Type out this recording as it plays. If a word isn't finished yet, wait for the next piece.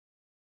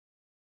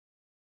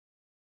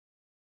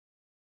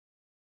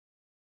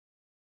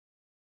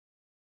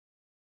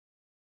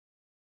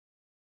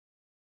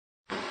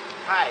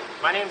Hi,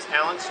 my name is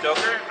Alan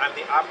Stoker. I'm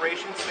the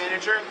Operations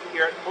Manager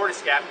here at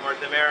Portescap,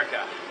 North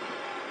America.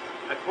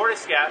 At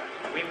Portescap,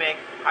 we make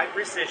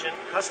high-precision,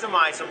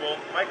 customizable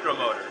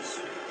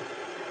micromotors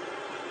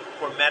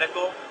for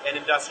medical and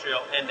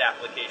industrial end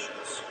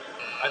applications.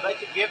 I'd like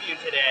to give you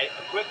today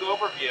a quick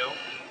overview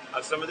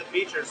of some of the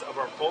features of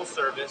our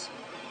full-service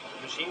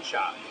machine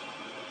shop.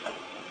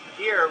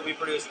 Here, we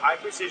produce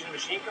high-precision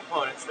machine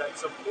components that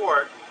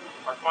support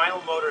our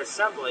final motor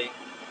assembly,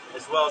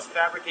 as well as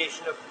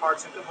fabrication of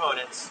parts and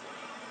components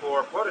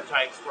for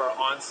prototypes for our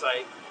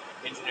on-site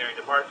engineering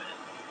department.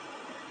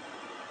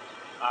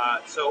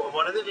 So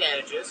one of the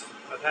advantages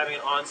of having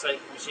an on-site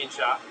machine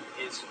shop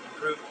is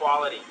improved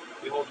quality.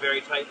 We hold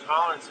very tight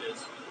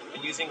tolerances,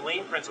 and using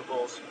lean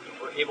principles,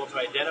 we're able to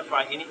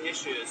identify any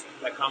issues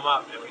that come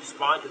up and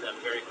respond to them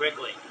very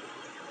quickly.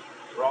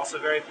 We're also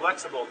very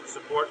flexible to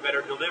support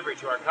better delivery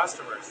to our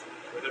customers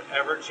with their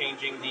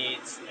ever-changing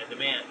needs and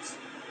demands.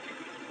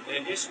 In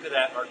addition to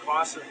that, our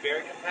costs are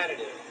very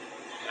competitive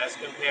as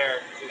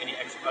compared to any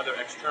other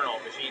external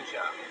machine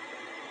shop.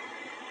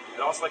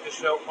 I'd also like to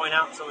point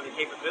out some of the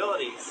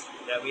capabilities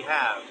that we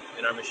have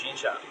in our machine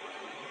shop.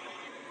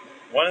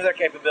 One of their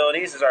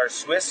capabilities is our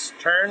Swiss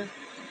turn.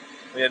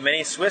 We have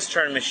many Swiss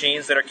turn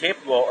machines that are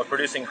capable of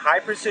producing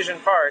high precision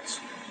parts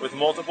with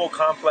multiple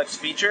complex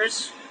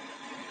features,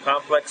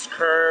 complex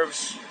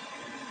curves,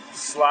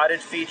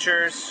 slotted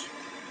features,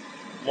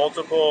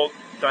 multiple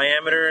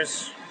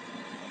diameters,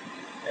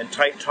 and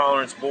tight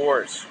tolerance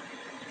bores.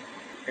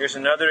 Here's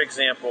another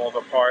example of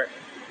a part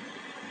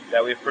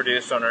that we've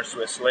produced on our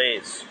Swiss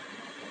lathes.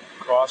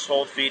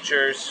 Cross-hold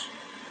features,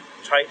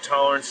 tight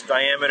tolerance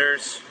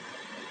diameters,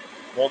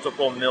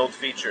 multiple milled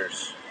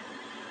features.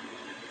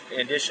 In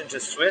addition to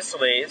Swiss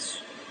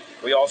lathes,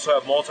 we also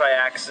have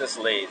multi-axis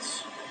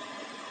lathes.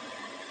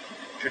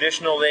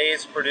 Traditional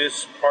lathes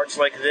produce parts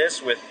like this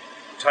with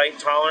tight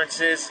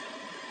tolerances,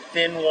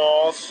 thin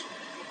walls,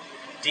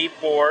 deep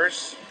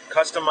bores,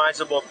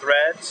 customizable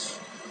threads,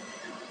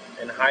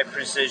 and high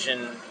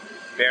precision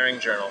bearing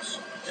journals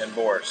and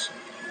bores.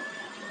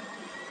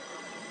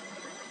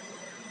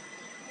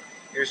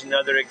 Here's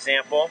another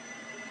example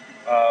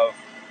of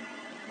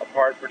a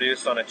part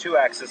produced on a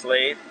 2-axis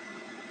lathe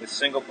with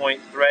single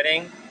point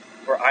threading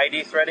for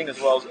ID threading as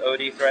well as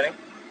OD threading.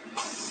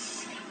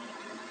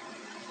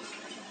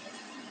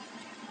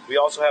 We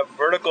also have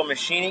vertical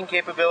machining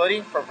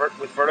capability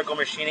with vertical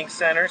machining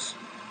centers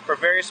for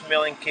various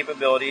milling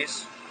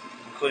capabilities,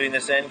 including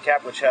this end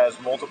cap, which has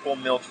multiple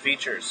milled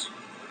features.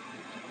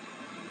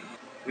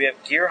 We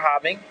have gear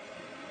hobbing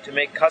to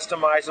make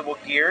customizable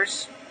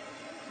gears.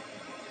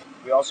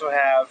 We also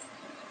have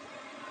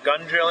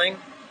gun drilling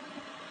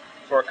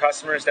for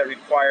customers that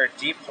require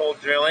deep hole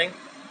drilling.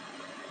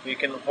 You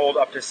can hold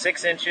up to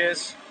 6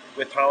 inches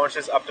with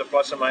tolerances up to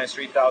plus or minus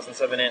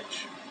 3/1000 of an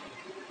inch.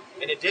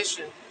 In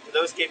addition to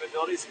those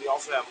capabilities, we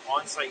also have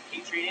on-site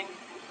heat treating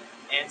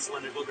and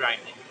cylindrical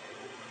grinding.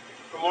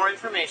 For more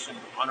information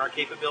on our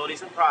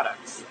capabilities and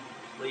products,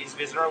 please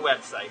visit our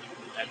website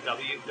at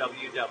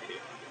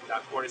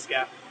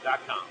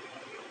www.portescap.com.